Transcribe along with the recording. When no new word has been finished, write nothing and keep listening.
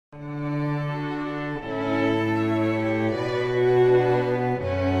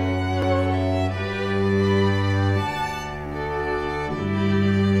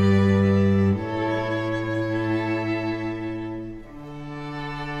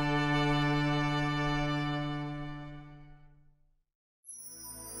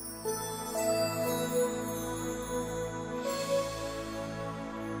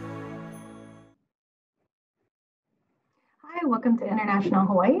welcome to International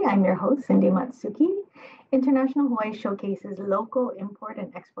Hawaii. I'm your host, Cindy Matsuki. International Hawaii showcases local import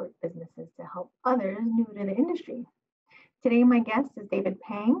and export businesses to help others new to the industry. Today, my guest is David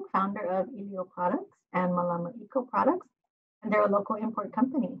Pang, founder of Ilio Products and Malama Eco Products, and they're a local import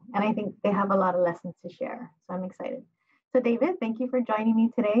company. And I think they have a lot of lessons to share, so I'm excited. So David, thank you for joining me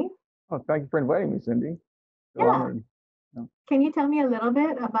today. Oh, thank you for inviting me, Cindy. So honored. Yeah. Can you tell me a little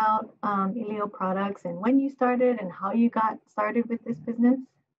bit about Ilio Products and when you started and how you got started with this business?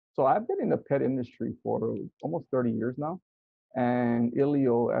 So I've been in the pet industry for almost 30 years now. And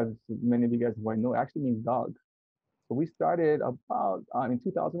Ilio, as many of you guys might know, actually means dog. So we started about in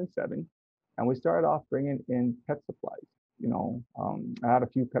 2007, and we started off bringing in pet supplies. I had a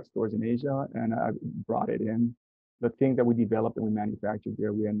few pet stores in Asia, and I brought it in. The things that we developed and we manufactured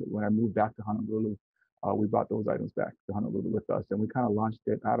there, when I moved back to Honolulu, we brought those items back to Honolulu with us, and we kind of launched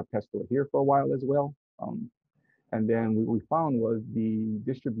it out of pet store here for a while as well. And then what we found was the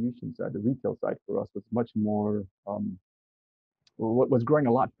distribution side, the retail side for us was much more, was growing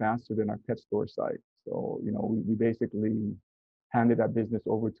a lot faster than our pet store side. So, we basically handed that business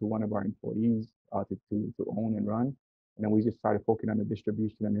over to one of our employees to own and run. And then we just started focusing on the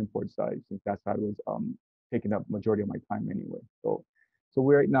distribution and import side, since that side was taking up majority of my time anyway. So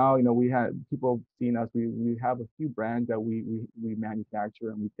we're right now, we have people seeing us. We have a few brands that we manufacture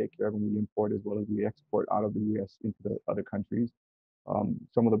and we take care of, and we import as well as we export out of the U.S. into the other countries.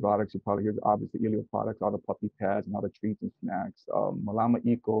 Some of the products you probably hear, obviously Ilio products, all the puppy pads and all the treats and snacks. Malama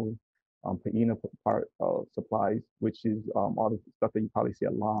Eco, Paina supplies, which is all the stuff that you probably see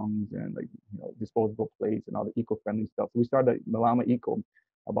at Longs and disposable plates and all the eco-friendly stuff. So we started Malama Eco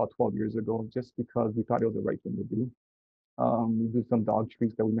about 12 years ago, just because we thought it was the right thing to do. We do some dog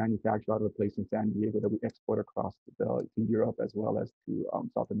treats that we manufacture out of a place in San Diego that we export across to Europe as well as to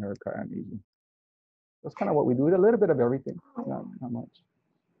South America and Asia. That's kind of what we do. A little bit of everything, not much.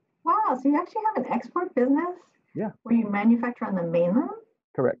 Wow, so you actually have an export business? Yeah. Where you manufacture on the mainland?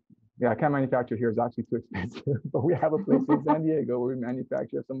 Correct. Yeah, I can't manufacture here. It's actually too expensive. But we have a place in San Diego where we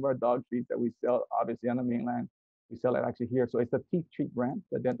manufacture some of our dog treats that we sell, obviously, on the mainland. We sell it actually here. So it's the teeth treat brand,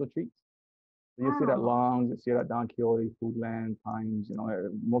 the dental treats. So you see that Longs, you see that Don Quixote, Foodland, Times,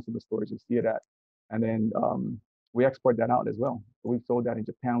 most of the stores you see it at. And then we export that out as well. So we've sold that in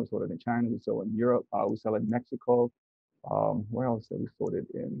Japan, we sold it in China, we sold it in Europe, we sell it in Mexico. Where else have we sold it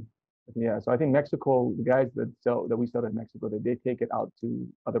in? Yeah, so I think Mexico, the guys that we sell in Mexico, they take it out to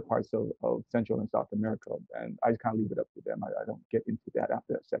other parts of Central and South America. And I just kind of leave it up to them. I don't get into that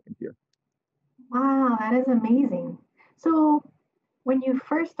after that second year. Wow, that is amazing. So when you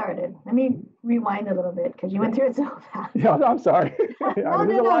first started, let me rewind a little bit because you went through it so fast. Yeah, I'm sorry. There's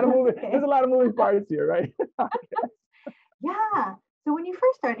a lot of moving parts here, right? Yeah. So when you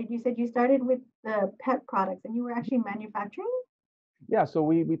first started, you said you started with the pet products and you were actually manufacturing? Yeah, so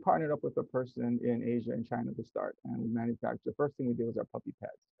we partnered up with a person in Asia and China to start, and we manufactured. The first thing we did was our puppy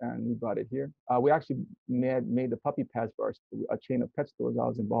pads, and we brought it here. We actually made the puppy pads for a chain of pet stores I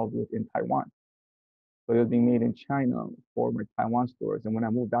was involved with in Taiwan. So it was being made in China for my Taiwan stores. And when I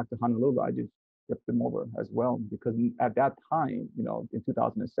moved back to Honolulu, I just shipped them over as well, because at that time, in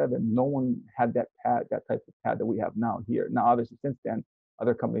 2007, no one had that type of pad that we have now here. Now, obviously, since then,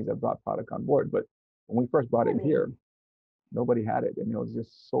 other companies have brought product on board. But when we first brought it here, nobody had it. And it was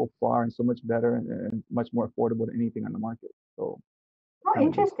just so far and so much better and much more affordable than anything on the market. So,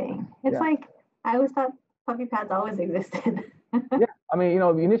 interesting. It's like, I always thought puppy pads always existed. Yeah, I mean,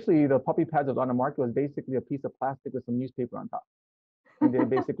 initially the puppy pads that was on the market was basically a piece of plastic with some newspaper on top, and they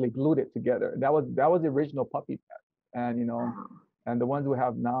basically glued it together. That was the original puppy pad, and and the ones we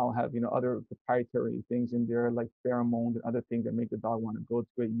have now have other proprietary things in there, like pheromones and other things that make the dog want to go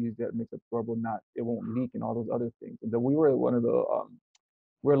to it, use that, makes it durable, it won't leak, and all those other things. We were one of the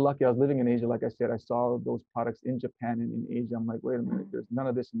we're lucky. I was living in Asia, like I said. I saw those products in Japan and in Asia. I'm like, wait a minute, there's none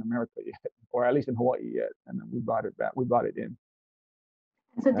of this in America yet, or at least in Hawaii yet. And then we brought it back. We brought it in.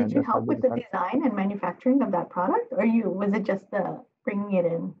 So did you help with the design and manufacturing of that product, or was it just the bringing it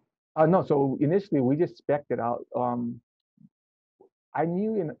in? No. So initially, we just spec'd it out. I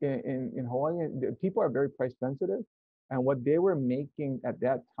knew in Hawaii, people are very price sensitive. And what they were making at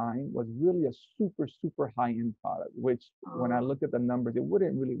that time was really a super, super high-end product, which when I looked at the numbers, it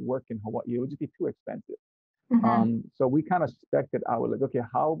wouldn't really work in Hawaii. It would just be too expensive. So we kind of spec'd it out. We're like, okay,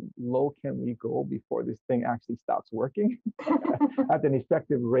 how low can we go before this thing actually stops working at an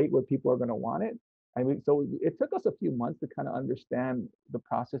effective rate where people are going to want it? And so it took us a few months to kind of understand the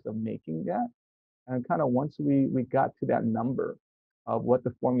process of making that. And kind of once we got to that number of what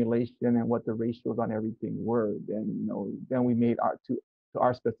the formulation and what the ratios on everything were, then we made to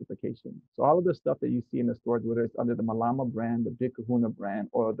our specification. So all of the stuff that you see in the stores, whether it's under the Malama brand, the Big Kahuna brand,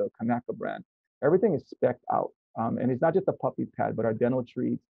 or the Kanaka brand, everything is spec'd out. And it's not just the puppy pad, but our dental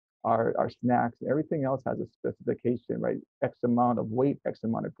treats, our snacks, everything else has a specification, right? X amount of weight, X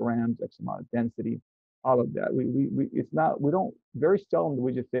amount of grams, X amount of density, all of that. It's not, we don't, very seldom do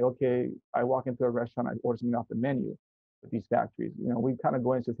we just say, okay, I walk into a restaurant, I order something off the menu with these factories. We kind of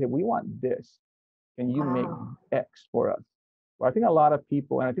go in and say, hey, we want this. Can you make Wow. X for us? Well, I think a lot of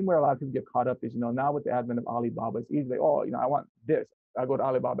people, and I think where a lot of people get caught up is, now with the advent of Alibaba, it's easy, oh, I want this. I go to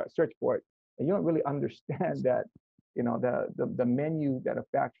Alibaba, I search for it. And you don't really understand that, the menu that a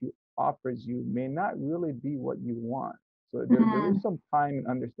factory offers you may not really be what you want. So there is some time and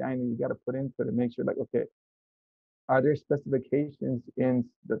understanding you got to put into it to make sure, like, okay, are there specifications in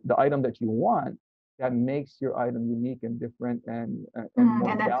the item that you want that makes your item unique and different and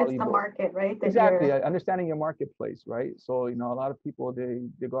more And that fits the valuable? market, right? That Exactly, understanding your marketplace, right? So a lot of people they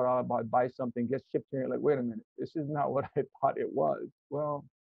go out about buy something, gets shipped here, like, wait a minute, this is not what I thought it was. Well,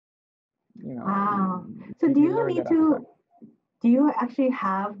 Wow. So you learn that after time. do you actually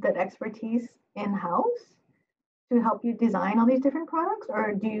have that expertise in-house to help you design all these different products,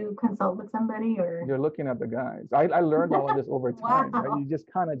 or do you consult with somebody, or? You're looking at the guys. I learned all of this over time, right? Wow. You just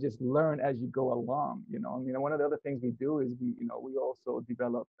kind of just learn as you go along. One of the other things we do is we also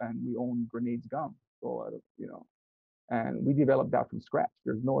develop and we own Grenades gum. So and we developed that from scratch.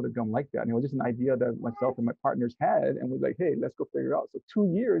 There's no other gum like that. And it was just an idea that myself and my partners had, and we're like, hey, let's go figure it out. So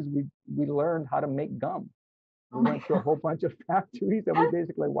 2 years we learned how to make gum. Oh We my went to a whole bunch of factories and we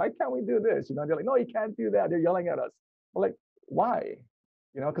basically, why can't we do this? They're like, no, you can't do that. They're yelling at us. We're like, why?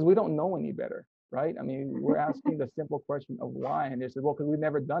 Because we don't know any better, right? I mean, we're asking the simple question of why. And they said, well, because we've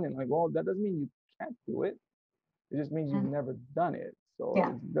never done it. I'm like, well, that doesn't mean you can't do it. It just means you've God. never done it. So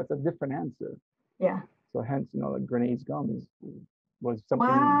Yeah. that's a different answer. Yeah. So hence, the Grenades gum was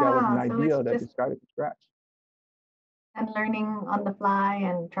something that was an Wow. So it's idea that just just started from scratch. and learning on the fly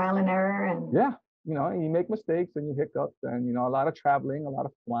and trial and error and Yeah. You make mistakes and you hiccups and, a lot of traveling, a lot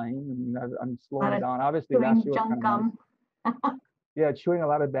of flying. I mean, I'm a lot slowing of down. Obviously, last chewing year was junk kind of nice. gum. Yeah, chewing a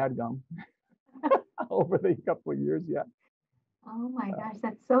lot of bad gum over the couple of years. Yeah. Oh my gosh,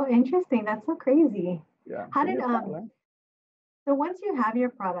 that's so interesting. That's so crazy. Yeah. How So did you're traveling. so once you have your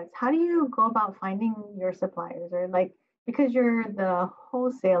products, how do you go about finding your suppliers, or like, because you're the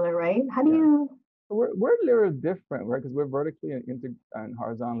wholesaler, right? How do Yeah. you? We're a little different, right? Because we're vertically and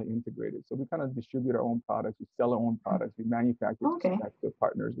horizontally integrated. So we kind of distribute our own products, we sell our own products, we manufacture to Okay. select the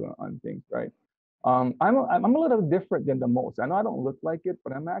partners on things, right? I'm a little different than the most. I know I don't look like it,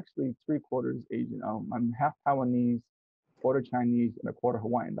 but I'm actually 3/4 Asian. I'm half Taiwanese, quarter Chinese, and a quarter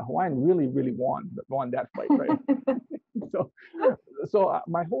Hawaiian. The Hawaiian really won that fight, right? so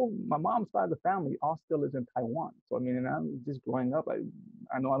my mom's side of the family all still lives in Taiwan. So I mean, and I'm just growing up.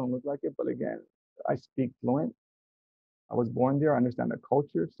 I know I don't look like it, but again, I speak fluent. I was born there. I understand the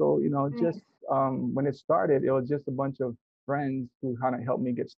culture. So Nice. just when it started, it was just a bunch of friends who kind of helped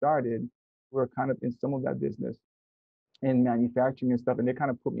me get started. We were kind of in some of that business in manufacturing and stuff, and they kind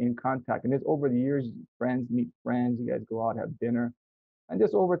of put me in contact. And it's over the years, friends meet friends. You guys go out, have dinner, and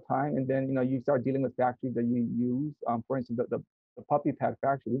just over time, and then you start dealing with factories that you use. For instance, the puppy pad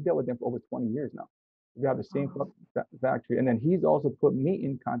factory, we've dealt with them for over 20 years now. We have the same Oh. factory, and then he's also put me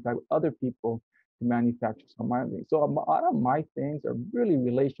in contact with other people to manufacture some of my things. So a lot of my things are really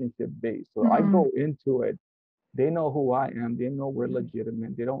relationship based. So I Mhm. go into it. They know who I am. They know we're Mhm.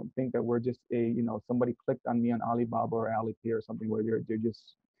 legitimate. They don't think that we're just somebody clicked on me on Alibaba or Alipay or something where they're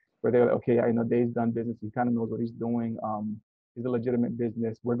just where they're like, okay, I know Dave's done business. He kind of knows what he's doing. He's a legitimate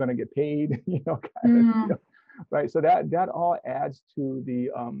business. We're gonna get paid, Mm. right? So that all adds to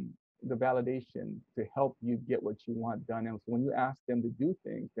the validation to help you get what you want done. And so when you ask them to do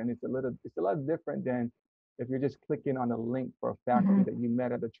things, then it's a lot different than if you're just clicking on a link for a factory Mhm. that you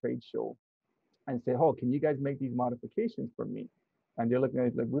met at a trade show and say, oh, can you guys make these modifications for me? And they're looking at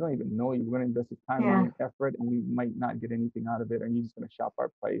it like, we don't even know you. We're going to invest this time, money, Yeah. and effort, and we might not get anything out of it. And you're just going to shop our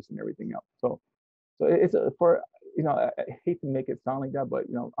price and everything else. So it's I hate to make it sound like that, but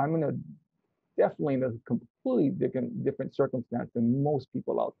I'm in a definitely in a completely different circumstance than most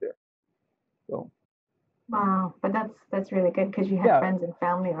people out there. So Wow. But that's really good because you had yeah, friends and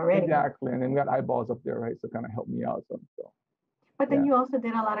family already. exactly. And then we got eyeballs up there, right? So kind of help me out. So But then yeah. you also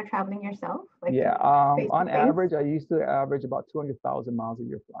did a lot of traveling yourself, like Yeah. face to On face. average, I used to average about 200,000 miles a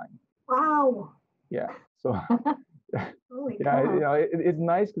year flying. Wow. Yeah. So Holy yeah, cow. it's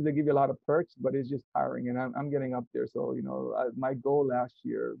nice because they give you a lot of perks, but it's just tiring, and I'm getting up there. So my goal last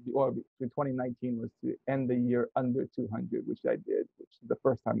year, or in 2019, was to end the year under 200, which I did, which is the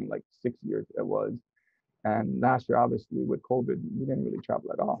first time in like 6 years it was. And last year, obviously, with COVID, we didn't really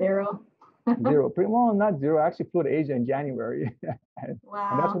travel at all. Zero. Zero. Pretty well, not zero. I actually flew to Asia in January. And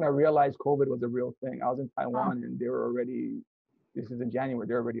that's when I Wow. realized COVID was a real thing. I was in Huh. Taiwan and they were already, this is in January,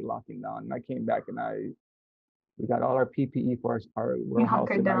 they're already locking down. And I came back and we got all our PPE for our You warehouse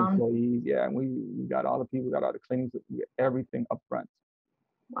hunkered and our down. employees. Yeah, and we got all the people, we got all the cleanings, everything up front,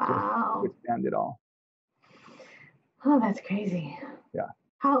 just to Wow. withstand it all. Oh, that's crazy. Yeah.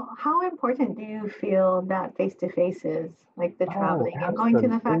 How important do you feel that face to face is, like the Oh, traveling and going to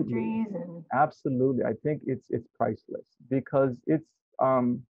the absolutely. factories and Absolutely. I think it's priceless because it's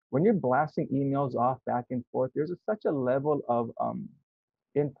when you're blasting emails off back and forth, there's such a level of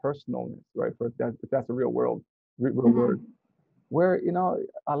impersonalness, right? For if that's a real world, real word, Mhm. where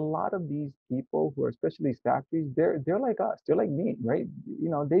a lot of these people who are especially these factories, they're like us, they're like me, right?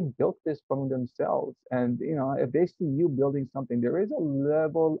 They built this from themselves, and if they see you building something, there is a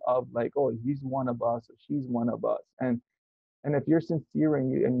level of like, oh, he's one of us or she's one of us, and if you're sincere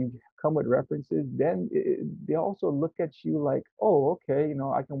and you come with references, then they also look at you like, oh, okay,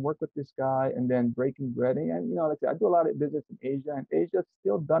 I can work with this guy, and then breaking bread. And like I said, I do a lot of business in Asia, and Asia's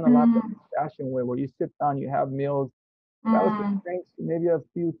still done a lot the Mm, fashion way, where you sit down, you have meals, you have a few mm. drinks, maybe a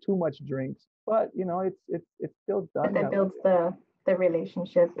few too much drinks, but it's still But done that that way. builds the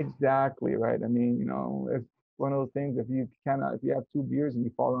relationship. Exactly right. I mean, it's one of those things. If you have two beers and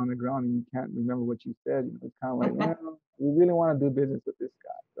you fall on the ground and you can't remember what you said, it's kind of like, well, we really want to do business with this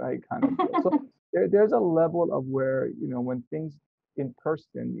guy, right? Kind of deal. So there's a level of where, when things in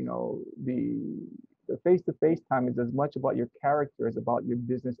person, the face-to-face time is as much about your character as about your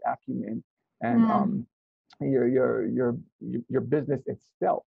business acumen and Mm, your business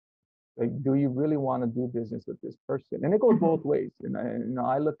itself. Like, do you really want to do business with this person? And it goes both mhm. ways. And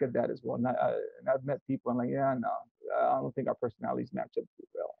I look at that as well. And I've met people. I'm like, yeah, no, I don't think our personalities match up too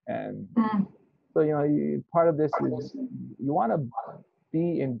well. And Mm. so, part of this is you want to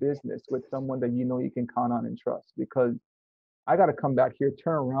be in business with someone that you can count on and trust, because I got to come back here,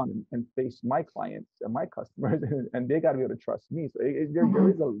 turn around and face my clients and my customers, and they got to be able to trust me. So there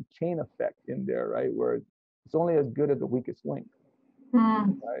is Mhm. a chain effect in there, right? Where it's only as good as the weakest link.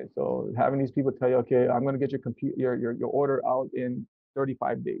 Mm. Right? So having these people tell you, okay, I'm going to get your order out in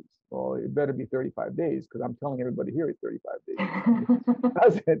 35 days. Well, it better be 35 days, because I'm telling everybody here it's 35 days.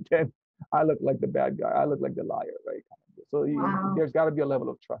 Does it, then I look like the bad guy. I look like the liar, right? So Wow. there's got to be a level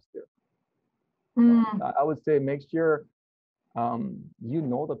of trust there. So Mm. I would say make sure you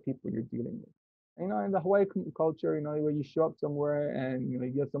know the people you're dealing with. In the Hawaii culture, where you show up somewhere and you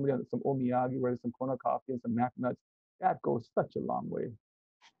get somebody on some omiyage, where there's some kona coffee and some mac nuts, that goes such a long way.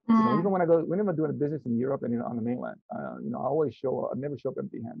 Even Mm. whenever I'm doing a business in Europe and on the mainland, I always I never show up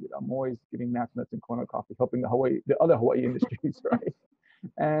empty-handed. I'm always giving mac nuts and corner coffee, helping the other Hawaii industries, right?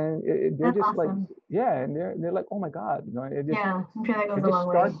 And they're That's just like, awesome. yeah, and they're like, oh my God, Yeah, I'm sure that goes it a just long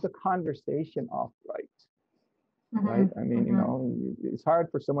way. starts the conversation off right, right? Hmm. I mean, Hmm. it's hard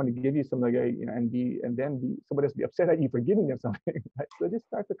for someone to give you something like, and then somebody else be upset at you for giving them something, right? So just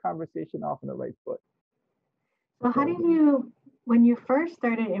start the conversation off on the right foot. So how So, did you, when you first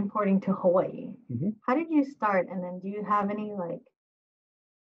started importing to Hawaii, mhm. how did you start? And then do you have any like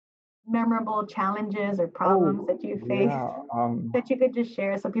memorable challenges or problems Oh that you faced yeah. that you could just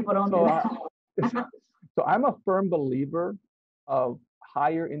share so people don't do So that? so I'm a firm believer of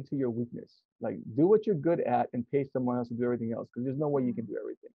hire into your weakness. Like, do what you're good at and pay someone else to do everything else, because there's no way you can do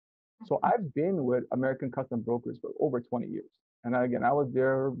everything. So I've been with American Custom Brokers for over 20 years. And again, I was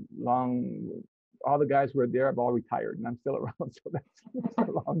there long. All the guys who were there have all retired, and I'm still around. So that's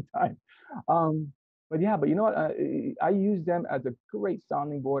a long time. Um, but yeah, but you know what? I use them as a great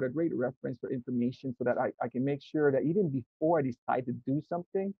sounding board, a great reference for information, so that I can make sure that even before I decide to do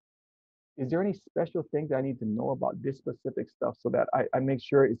something, is there any special things that I need to know about this specific stuff, so that I make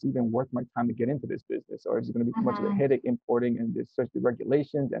sure it's even worth my time to get into this business? Or is it going to be too much of a Mhm. headache importing, and there's such the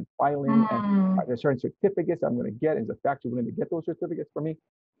regulations and filing, and Mm. there's certain certificates I'm going to get? Is the factory willing to get those certificates for me?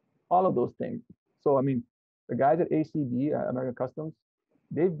 All of those things. So, I mean, the guys at ACB, American Customs,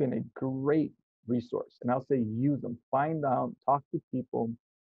 they've been a great resource. And I'll say use them, find out, talk to people.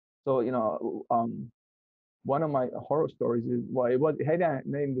 So, one of my horror stories is, well, it had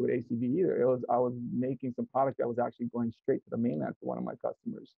nothing to do with ACB either. I was making some product that was actually going straight to the mainland for one of my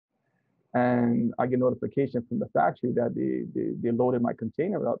customers, and I get notification from the factory that they loaded my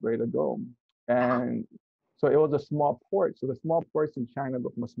container up ready to go, and so it was a small port. So the small ports in China go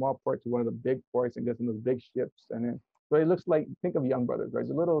from a small port to one of the big ports and gets in those big ships, and then so it looks like, think of Young Brothers, right?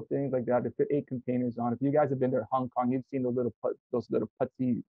 There's little things like that. They fit 8 containers on. If you guys have been to Hong Kong, you've seen those little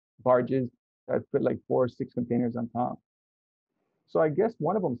putsy barges that fit like 4 or 6 containers on top. So I guess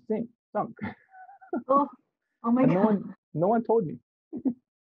one of them sunk. Oh, oh my And God. no one told me.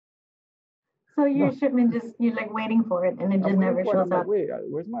 So your No, shipment just, you're like waiting for it and it I'm just waiting never for it. I'm shows like, up. wait,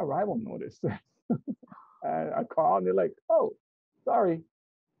 where's my arrival notice? And I call and they're like, oh, sorry,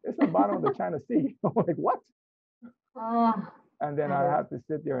 it's in the bottom of the China Sea. I'm like, what? Oh, And then that I is, have to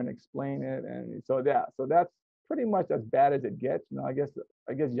sit there and explain it. And so yeah, so that's pretty much as bad as it gets. I guess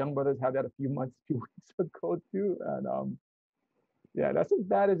young brothers had that a few weeks ago too. And yeah, that's as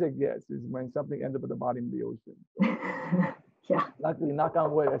bad as it gets is when something ends up at the bottom of the ocean. So yeah, luckily, knock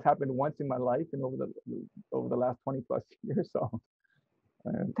on wood, it's happened once in my life and over the last 20 plus years. So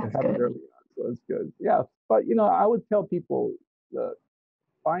and it that's happened good. early on. So it's good. Yeah. But I would tell people uh,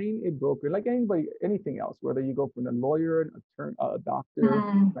 find a broker like anybody, anything else, whether you go from a lawyer, an attorney, a doctor,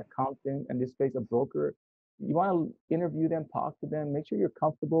 Mm, an accountant, in this case, a broker. You want to interview them, talk to them, make sure you're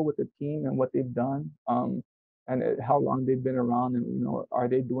comfortable with the team and what they've done, and how long they've been around, and are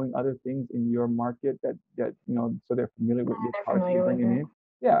they doing other things in your market that so they're familiar with your they're products you're familiar with bringing it. in.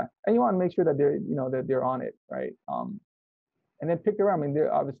 Yeah, and you want to make sure that they're on it, right? And then pick around. I mean,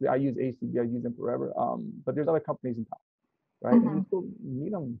 they're obviously I use ACB, I use them forever. But there's other companies in town, right? And Hmm. just go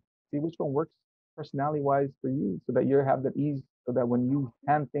meet them, see which one works personality wise for you, so that you have the ease, so that when you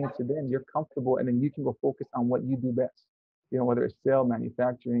hand things to them, you're comfortable, and then you can go focus on what you do best. Whether it's sale,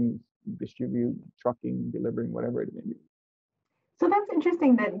 manufacturing, distribute, trucking, delivering, whatever it may be. So that's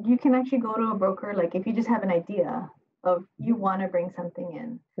interesting that you can actually go to a broker, like if you just have an idea of you want to bring something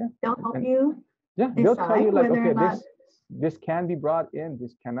in, Yeah, they'll help and you yeah, they'll tell decide you like, whether or okay, not. this can be brought in,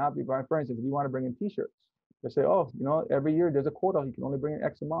 this cannot be brought in. For instance, if you want to bring in T-shirts, they say, oh, every year there's a quota, you can only bring in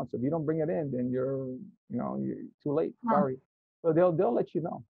X amount. So if you don't bring it in, then you're too late. Huh. Sorry. So they'll let you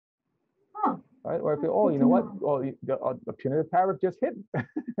know, Oh, right? Or if that's oh, good you to know what? know. Oh, the punitive tariff just hit.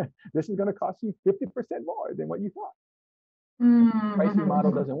 This is going to cost you 50% more than what you thought. Pricing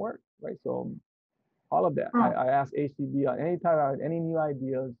model Mm-hmm. doesn't work, right? So all of that. Oh, I ask ACB on anytime I have any new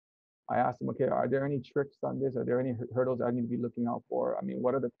ideas. I ask them, okay, are there any tricks on this? Are there any hurdles I need to be looking out for? I mean,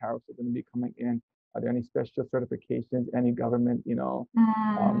 what are the tariffs that are going to be coming in? Are there any special certifications, any government, mm,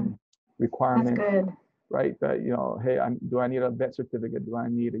 that's requirements, good. right? That, hey, do I need a vet certificate? Do I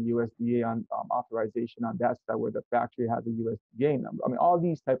need a USDA on authorization on that side where the factory has a USDA number? I mean, all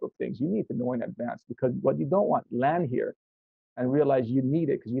these type of things you need to know in advance, because what you don't want, land here and realize you need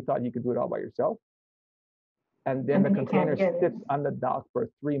it because you thought you could do it all by yourself, and then And the then you container can't get it. sits on the dock for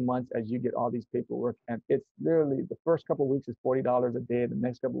 3 months as you get all these paperwork, and it's literally the first couple of weeks is $40 a day, the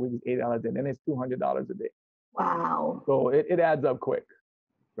next couple of weeks is $8 a day, and then it's $200 a day. Wow. So it adds up quick,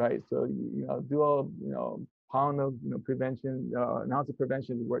 right? So do a pound of prevention, an ounce of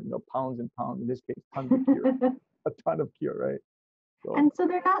prevention is worth pounds and pounds, in this case tons of cure, a ton of cure, right? So And so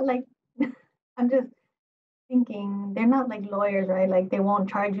they're not like, I'm just thinking, they're not like lawyers, right? Like they won't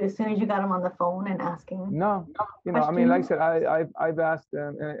charge you as soon as you got them on the phone and asking no, I mean, like I questions. said, I've asked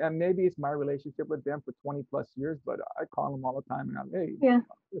them, and maybe it's my relationship with them for 20 plus years, but I call them all the time and I'm, hey, Yeah.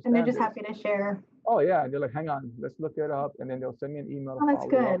 And they're understand just this. happy to share. Oh yeah, and they're like, hang on, let's look it up, and then they'll send me an email to Oh, that's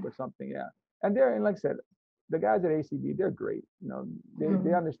follow up good. or something. Yeah, and like I said, the guys at ACB, they're great. They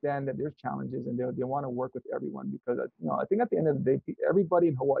Mm, understand that there's challenges, and they want to work with everyone, because I think at the end of the day, everybody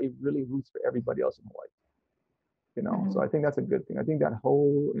in Hawaii really roots for everybody else in Hawaii. So mm-hmm. I think that's a good thing. I think that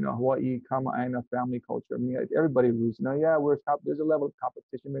whole Hawaii Kama'aina family culture. I mean, everybody roots. Yeah, there's a level of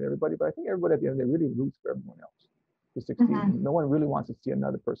competition with everybody, but I think everybody at the end of the day really roots for everyone else to succeed. Mm-hmm. No one really wants to see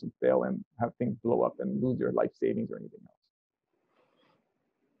another person fail and have things blow up and lose their life savings or anything else.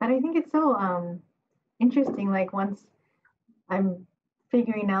 But I think it's so interesting. Like once I'm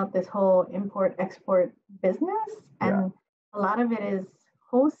figuring out this whole import export business, Yeah, and a lot of it is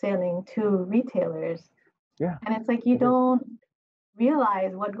wholesaling to retailers. yeah, And it's like you it is. don't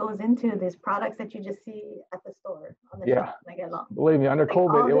realize what goes into these products that you just see at the store on the Yeah, shelf. Like I love, believe me, under like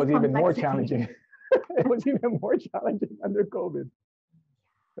COVID, all it this was even more complexity. challenging. It was even more challenging under COVID.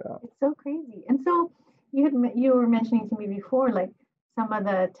 Yeah. It's so crazy. And so you were mentioning to me before, like some of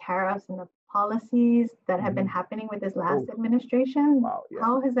the tariffs and the policies that have been Mm-hmm. happening with this last Oh, administration. wow. Yeah.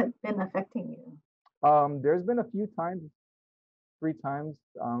 How has it been affecting you? There's been a few times, 3 times,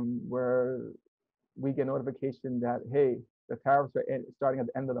 where we get notification that, hey, the tariffs are starting at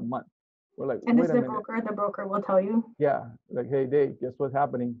the end of the month. We're like, And this wait is a a minute. broker. The broker will tell you. Yeah, like, hey, Dave, guess what's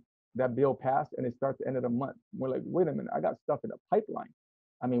happening? That bill passed and it starts at the end of the month. We're like, wait a minute, I got stuff in the pipeline.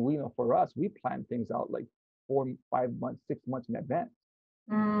 I mean, for us, we plan things out like 4, 5 months, 6 months in advance,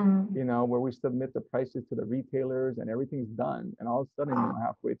 Mm, where we submit the prices to the retailers and everything's done. And all of a sudden, wow.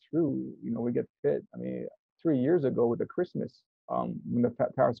 halfway through, we get hit. I mean, 3 years ago with the Christmas, when the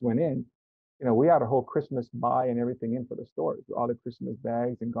tariffs went in, we had a whole Christmas buy and everything in for the stores, all the Christmas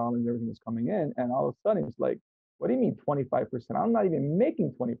bags and garlands, everything was coming in. And all of a sudden it's like, what do you mean 25%? I'm not even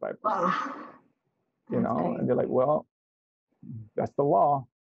making 25%, Wow. and they're like, well, that's the law.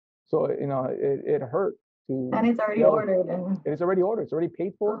 So, it hurt to, and it's already ordered and it's already ordered. It's already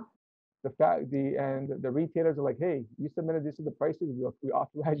paid for. oh, The retailers are like, hey, you submitted this to the prices. We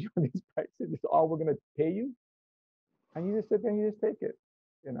authorize you on these prices. This is all we're going to pay you. And you just sit there and you just take it,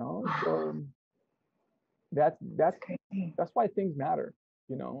 So that's crazy. that's why things matter,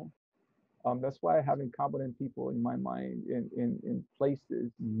 that's why having competent people in my mind in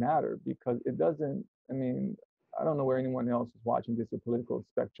places matter, because it doesn't, I don't know where anyone else is watching this, the political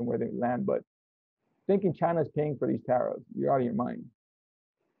spectrum, where they land, but thinking China's paying for these tariffs, you're out of your mind.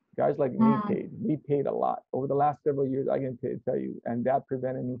 Guys like me we paid a lot over the last several years. I can tell you, and that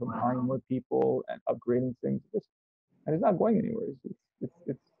prevented me from hiring more people and upgrading things. And it's not going anywhere.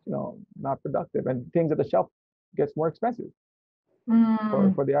 It's not productive, and things at the shelf gets more expensive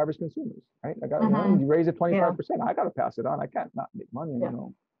for the average consumers, right? I got you raise it 25%. I got to pass it on. I can't not make money.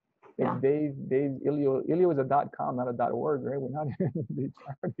 If Dave Ilio is a .com, not a .org, right? We're not the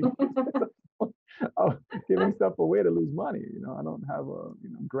charity of giving stuff away to lose money. I don't have a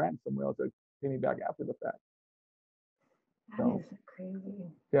grant somewhere else that pay me back after the fact. That is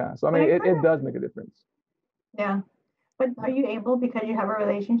crazy. Yeah. So it does make a difference. Yeah. But are you able, because you have a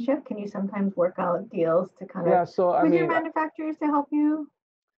relationship, can you sometimes work out deals to kind of with your manufacturers to help you?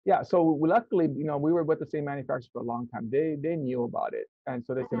 Yeah, so luckily, we were with the same manufacturers for a long time. They knew about it, and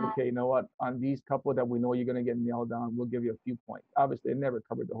so they said, okay, you know what? On these couple that we know you're gonna get nailed down, we'll give you a few points. Obviously, it never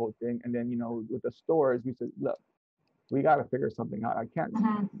covered the whole thing. And then, with the stores, we said, look, we got to figure something out. I can't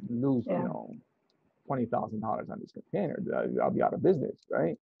lose, $20,000 on this container. I'll be out of business,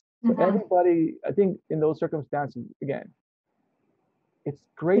 right? So everybody, I think, in those circumstances, again, it's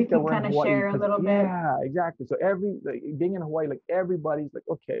great that we're in Hawaii. Share a little bit. Yeah, exactly. So being in Hawaii, like everybody's like,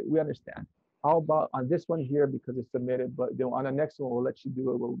 okay, we understand. How about on this one here, because it's submitted, but then on the next one we'll let you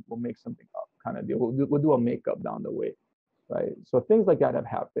do it. We'll make something up, kind of deal. We'll do a makeup down the way, right? So things like that have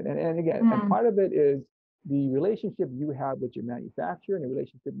happened, and again, and part of it is the relationship you have with your manufacturer and the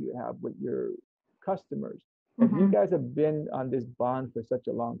relationship you have with your customers. If you guys have been on this bond for such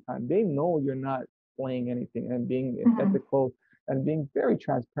a long time, they know you're not playing anything and being ethical and being very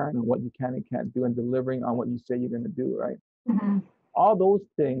transparent on what you can and can't do and delivering on what you say you're going to do, right? All those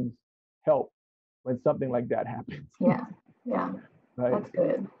things help when something like that happens. Yeah. Right? That's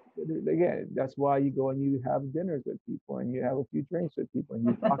good. Again, that's why you go and you have dinners with people and you have a few drinks with people and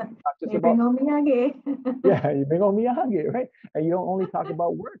you talk not just about omiyage. Yeah, you bring omiyage, right? And you don't only talk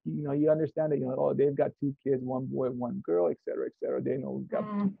about work. You understand that oh, they've got 2 kids, 1 boy, 1 girl, et cetera, et cetera. They know we've got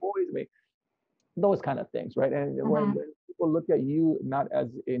 2 boys. Those kind of things, right? And when people look at you not as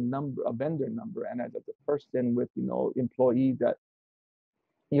a vendor number, and as a person with employees that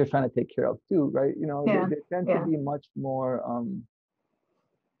you're trying to take care of too, right? They tend to be much more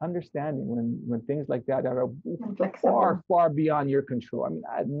understanding when things like that are far beyond your control.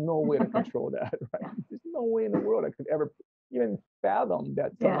 I had no way to control that, right? There's no way in the world I could ever even fathom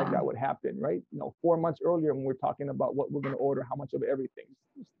that something like that would happen, right? 4 months earlier when we're talking about what we're going to order, how much of everything.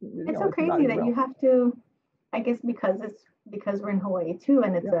 It's so crazy that you have to, I guess because we're in Hawaii too,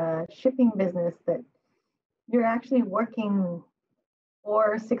 and it's a shipping business, that you're actually working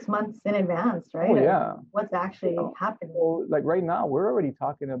 4 or 6 months in advance, right? Oh, yeah. What's actually happening. So, like right now, we're already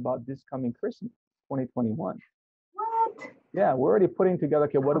talking about this coming Christmas, 2021. What? Yeah, we're already putting together,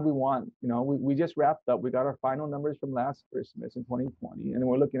 okay, what do we want? We just wrapped up. We got our final numbers from last Christmas in 2020. And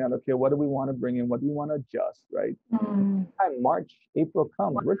we're looking at, okay, what do we want to bring in? What do we want to adjust, right? Time March, April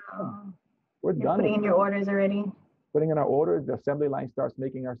comes. Wow. We're done. Putting in your orders already? Putting in our orders. The assembly line starts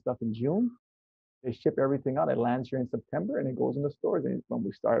making our stuff in June. They ship everything out. It lands here in September and it goes in the stores. And when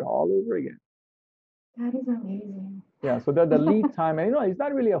we start all over again. That is amazing. Yeah, so the lead time, and it's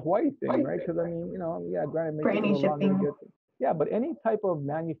not really a Hawaii thing, right? Because granted, for any shipping. Yeah, but any type of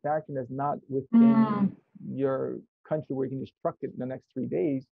manufacturing that's not within your country where you can just truck it in the next 3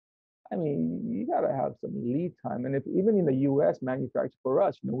 days, you gotta have some lead time. And if even in the U.S. manufactured for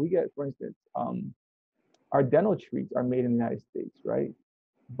us, we get, for instance, our dental treats are made in the United States, right?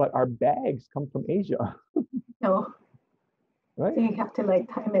 But our bags come from Asia. No. Right? So you have to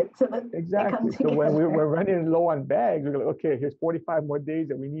time it so that exactly. So when we're running low on bags, we're like, okay, here's 45 more days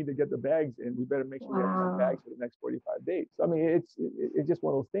that we need to get the bags in. We better make sure we have enough bags for the next 45 days. So it's just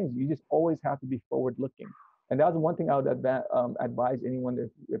one of those things. You just always have to be forward looking. And that's one thing I would advise anyone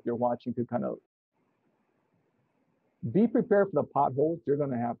if you're watching to kind of be prepared for the potholes. They're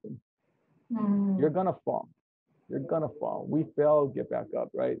going to happen. You're going to fall. You're going to fall. We fell, get back up,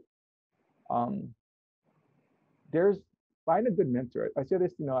 right? um, there's find a good mentor. I say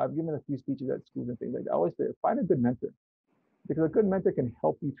this, I've given a few speeches at schools and things like that. I always say, find a good mentor, because a good mentor can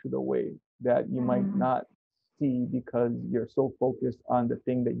help you through the way that you might not see, because you're so focused on the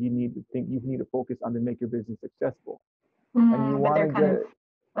thing that you need to focus on to make your business successful. And you But want to they're kind of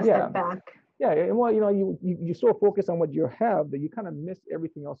a yeah, step back. yeah. And well, you so focus on what you have that you kind of miss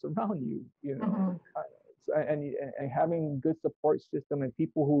everything else around you, and having good support system and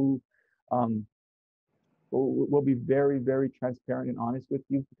people who, um, will be very, very transparent and honest with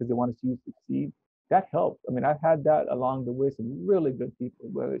you because they want to see you succeed. That helps. I mean, I've had that along the way. Some really good people,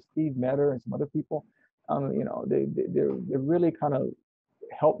 whether it's Steve Metter and some other people. They really kind of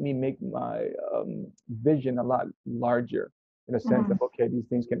helped me make my vision a lot larger, in a sense of, okay, these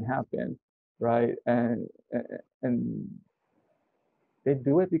things can happen, right? And they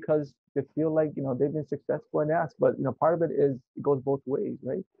do it because they feel like they've been successful in that. But part of it is, it goes both ways,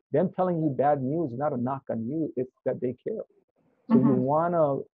 right? Them telling you bad news is not a knock on you, it's that they care. So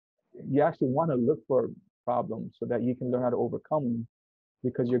you actually want to look for problems so that you can learn how to overcome them,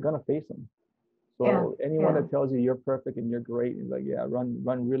 because you're going to face them. So anyone that tells you you're perfect and you're great, is like, yeah, run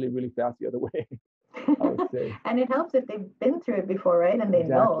really, really fast the other way. I would say. And it helps if they've been through it before, right? And they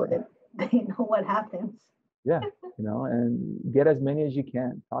know that they know what happens. Yeah, and get as many as you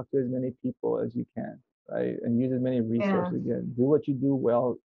can. Talk to as many people as you can, right? And use as many resources again. Do what you do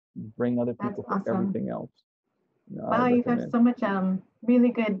well. Bring other people for everything else. Wow, you've had so much really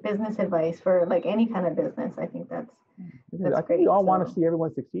good business advice for like any kind of business. I think that's I think we all want to see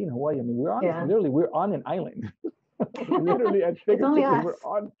everyone succeed in Hawaii. I mean, we're on an island. Literally, and figuratively, we're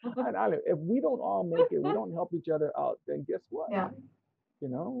on an island. If we don't all make it, we don't help each other out, then guess what? Yeah. We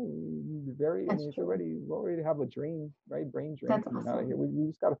already have a drain, right? Brain drain coming out of here. We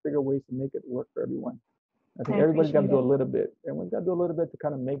just got to figure ways to make it work for everyone. I think everybody's got to do a little bit. Everyone's got to do a little bit to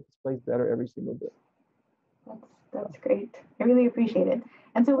kind of make this place better every single day. That's great. I really appreciate it.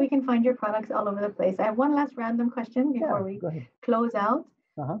 And so we can find your products all over the place. I have one last random question before we close out.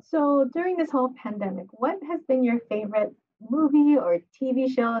 So during this whole pandemic, what has been your favorite movie or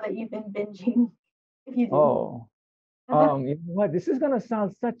TV show that you've been binging? If you do. You know what? This is gonna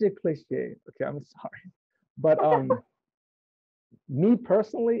sound such a cliche. Okay, I'm sorry, but me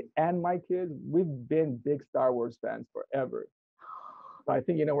personally and my kids, we've been big Star Wars fans forever. So I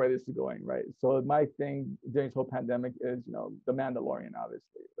think you know where this is going, right? So my thing during this whole pandemic is, The Mandalorian,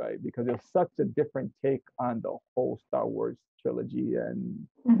 obviously, right? Because it's such a different take on the whole Star Wars trilogy and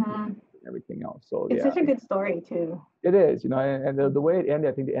everything else. So it's such a good story too. It is, and the way it ended,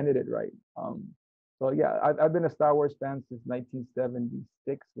 I think they ended it right. So yeah, I've been a Star Wars fan since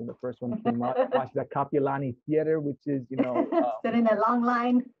 1976 when the first one came out. I watched that Kapiolani Theater, which is, stood in that long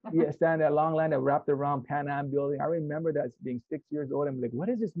line. Stand in that long line that wrapped around Pan Am building. I remember that being 6 years old. I'm like, what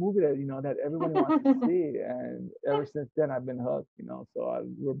is this movie that that everybody wants to see? And ever since then, I've been hooked. So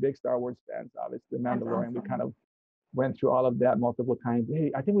we're big Star Wars fans. Obviously, The Mandalorian. Awesome. We kind of went through all of that multiple times. Hey,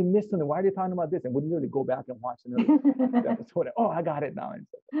 I think we missed something. Why are they talking about this? And we literally go back and watch another episode. Oh, I got it now.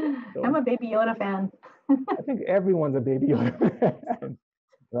 So, I'm a Baby Yoda fan. I think everyone's a Baby Yoda fan,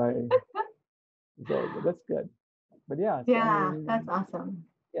 right? So that's good. But yeah. That's awesome.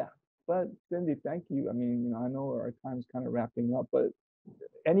 Yeah. But Cindy, thank you. I mean, I know our time's kind of wrapping up, but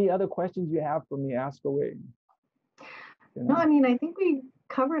any other questions you have for me, ask away. No, I mean, I think we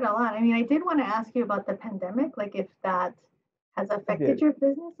covered a lot. I mean, I did want to ask you about the pandemic, like if that has affected your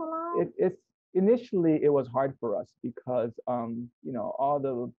business a lot. It's initially it was hard for us because all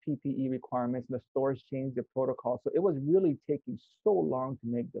the PPE requirements and the stores changed the protocol, so it was really taking so long to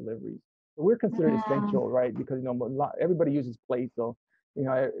make deliveries. So we're considered essential, right? Because everybody uses plates, so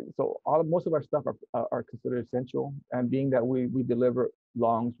most of our stuff are considered essential. And being that we deliver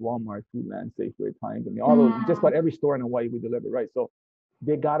Longs, Walmart, Foodland, Safeway, Times, I mean, all of just about every store in Hawaii we deliver, right? So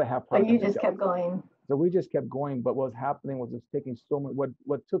they got to have product. So you just kept going. So we just kept going, but what was happening was it's taking so much.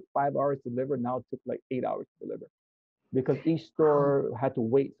 What took 5 hours to deliver now took like 8 hours to deliver, because each store had to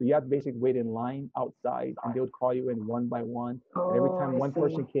wait. So you had to basically wait in line outside, and they would call you in one by one. And every time one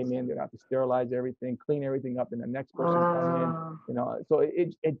person came in, they'd have to sterilize everything, clean everything up, and the next person come in. So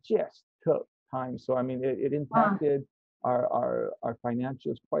it just took time. So I mean, it impacted our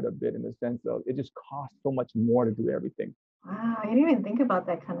financials quite a bit, in the sense of it just cost so much more to do everything. Wow, I didn't even think about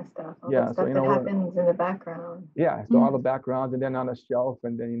that kind of stuff. All that stuff that happens in the background. Yeah, so all the backgrounds, and then on the shelf,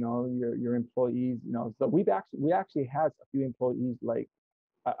 and then your employees. So we actually had a few employees like,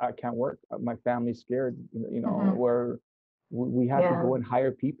 I can't work. My family's scared. Where we had to go and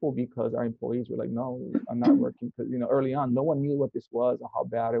hire people because our employees were like, no, I'm not working, because early on no one knew what this was or how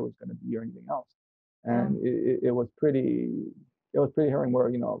bad it was going to be or anything else, and it was pretty harrowing. Where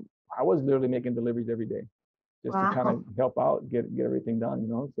I was literally making deliveries every day just to kind of Wow. help out, get everything done, you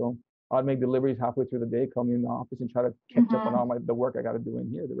know. So I'd make deliveries halfway through the day, come in the office and try to catch up on all the work I got to do in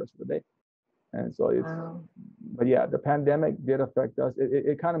here the rest of the day. And so Wow. but yeah, the pandemic did affect us.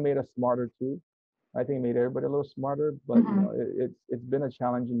 It kind of made us smarter too. I think it made everybody a little smarter, but you know, it's been a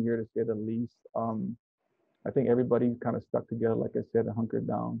challenging year to say the least. I think everybody kind of stuck together, like I said, and hunkered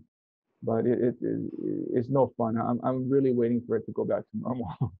down. But it's no fun. I'm really waiting for it to go back to normal.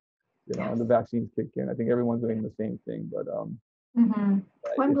 You know, Yes. and the vaccines kick in. I think everyone's doing the same thing, but Well,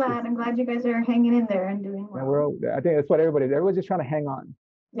 I'm glad. I'm glad you guys are hanging in there and doing and well. I think that's what everybody's just trying to hang on.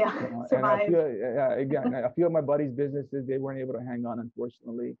 Yeah. You know, and I Survive. feel again, I feel my buddies' businesses, they weren't able to hang on,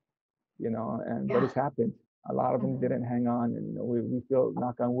 unfortunately. You know, but Yeah. it's happened. A lot of them didn't hang on, and you know, we feel,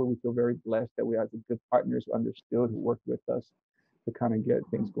 knock on wood, we feel very blessed that we had some good partners who understood, who worked with us to kind of get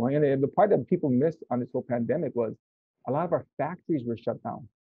things going. And the part that people missed on this whole pandemic was a lot of our factories were shut down.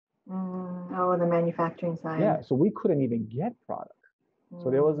 Oh, the manufacturing side. Yeah, so we couldn't even get product.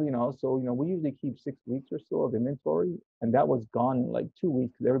 So there was, Mm. we usually keep 6 weeks or so of inventory, and that was gone in like 2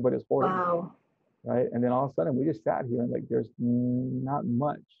 weeks because everybody was hoarding, Wow. right? And then all of a sudden we just sat here and like there's not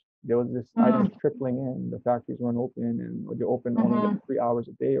much. There was this items trickling in. The factories weren't open, and or they're open only like 3 hours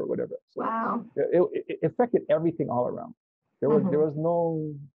a day or whatever. So Wow. it affected everything all around. There was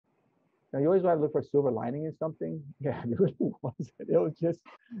no. Now you always want to look for a silver lining in something. Yeah, there really wasn't. It was just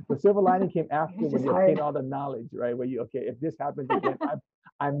the silver lining came after It's when just you obtain hard. all the knowledge, right? Where you, okay, if this happens again,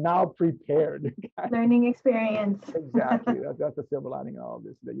 I'm now prepared. Learning experience. Exactly. That's the silver lining of all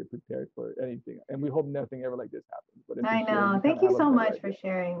this, that you're prepared for anything. And we hope nothing ever like this happens. But if I it should, know. you kind Thank of you have a so better much for idea.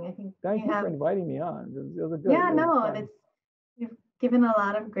 sharing. I think Thank you you for have, inviting me on. It was a good, yeah, it was no, fun. you've given a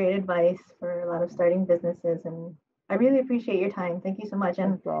lot of great advice for a lot of starting businesses, and I really appreciate your time. Thank you so much. No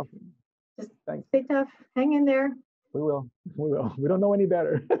And problem. just Thanks. stay tough, hang in there. We will. We will. We don't know any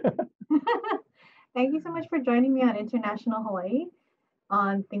better. Thank you so much for joining me on International Hawaii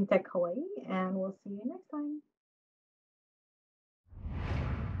on ThinkTech Hawaii, and we'll see you next time.